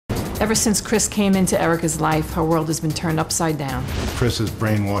Ever since Chris came into Erica's life, her world has been turned upside down. Chris has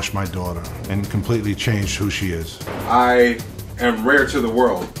brainwashed my daughter and completely changed who she is. I am rare to the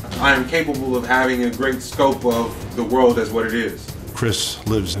world. I am capable of having a great scope of the world as what it is. Chris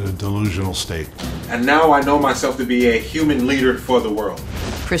lives in a delusional state. And now I know myself to be a human leader for the world.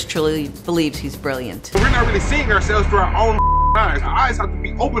 Chris truly believes he's brilliant. We're not really seeing ourselves through our own eyes. Our eyes have to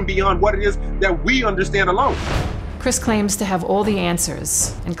be open beyond what it is that we understand alone. Chris claims to have all the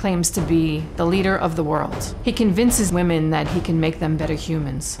answers and claims to be the leader of the world. He convinces women that he can make them better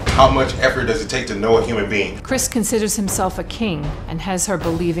humans. How much effort does it take to know a human being? Chris considers himself a king and has her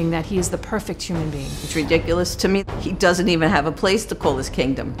believing that he is the perfect human being. It's ridiculous to me. He doesn't even have a place to call his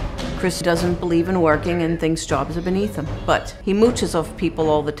kingdom. Chris doesn't believe in working and thinks jobs are beneath him. But he mooches off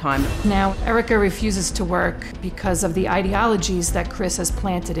people all the time. Now, Erica refuses to work because of the ideologies that Chris has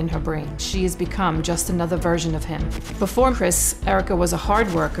planted in her brain. She has become just another version of him. Before Chris, Erica was a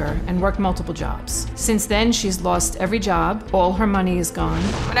hard worker and worked multiple jobs. Since then, she's lost every job. All her money is gone.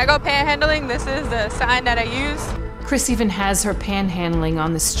 When I go panhandling, this is the sign that I use. Chris even has her panhandling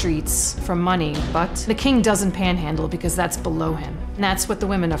on the streets for money, but the king doesn't panhandle because that's below him. And that's what the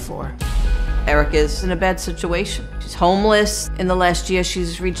women are for. Erica is in a bad situation. She's homeless. In the last year,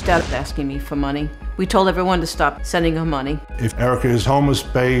 she's reached out asking me for money. We told everyone to stop sending her money. If Erica is homeless,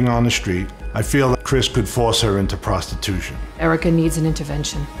 begging on the street, I feel that Chris could force her into prostitution. Erica needs an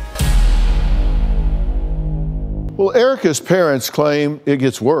intervention. Well, Erica's parents claim it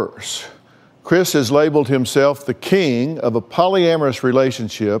gets worse. Chris has labeled himself the king of a polyamorous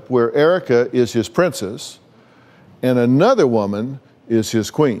relationship where Erica is his princess and another woman is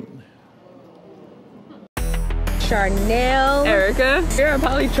his queen. Charnel. Erica, you're a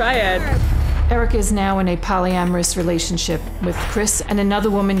poly-triad. Erica is now in a polyamorous relationship with Chris and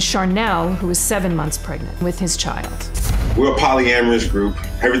another woman, Charnel, who is 7 months pregnant with his child. We're a polyamorous group.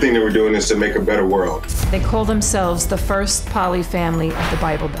 Everything that we're doing is to make a better world. They call themselves the first poly family of the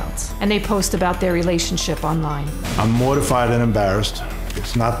Bible Belt, and they post about their relationship online. I'm mortified and embarrassed.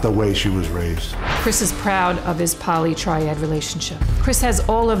 It's not the way she was raised. Chris is proud of his poly-triad relationship. Chris has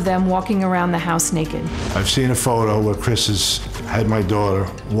all of them walking around the house naked. I've seen a photo where Chris has had my daughter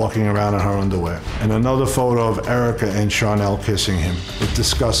walking around in her underwear, and another photo of Erica and Charnel kissing him. It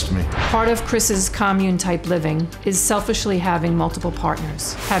disgusts me. Part of Chris's commune-type living is selfishly having multiple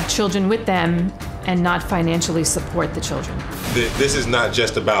partners, have children with them, and not financially support the children. This is not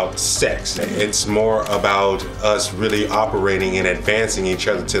just about sex. It's more about us really operating and advancing each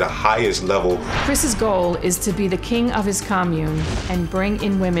other to the highest level. Chris's goal is to be the king of his commune and bring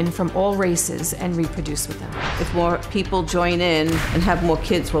in women from all races and reproduce with them. If more people join in and have more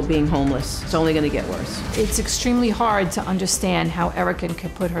kids while being homeless, it's only going to get worse. It's extremely hard to understand how Erica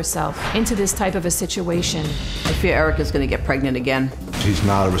could put herself into this type of a situation. I fear Erica's going to get pregnant again. He's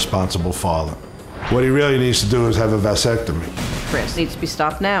not a responsible father. What he really needs to do is have a vasectomy. Chris needs to be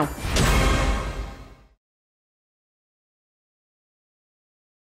stopped now.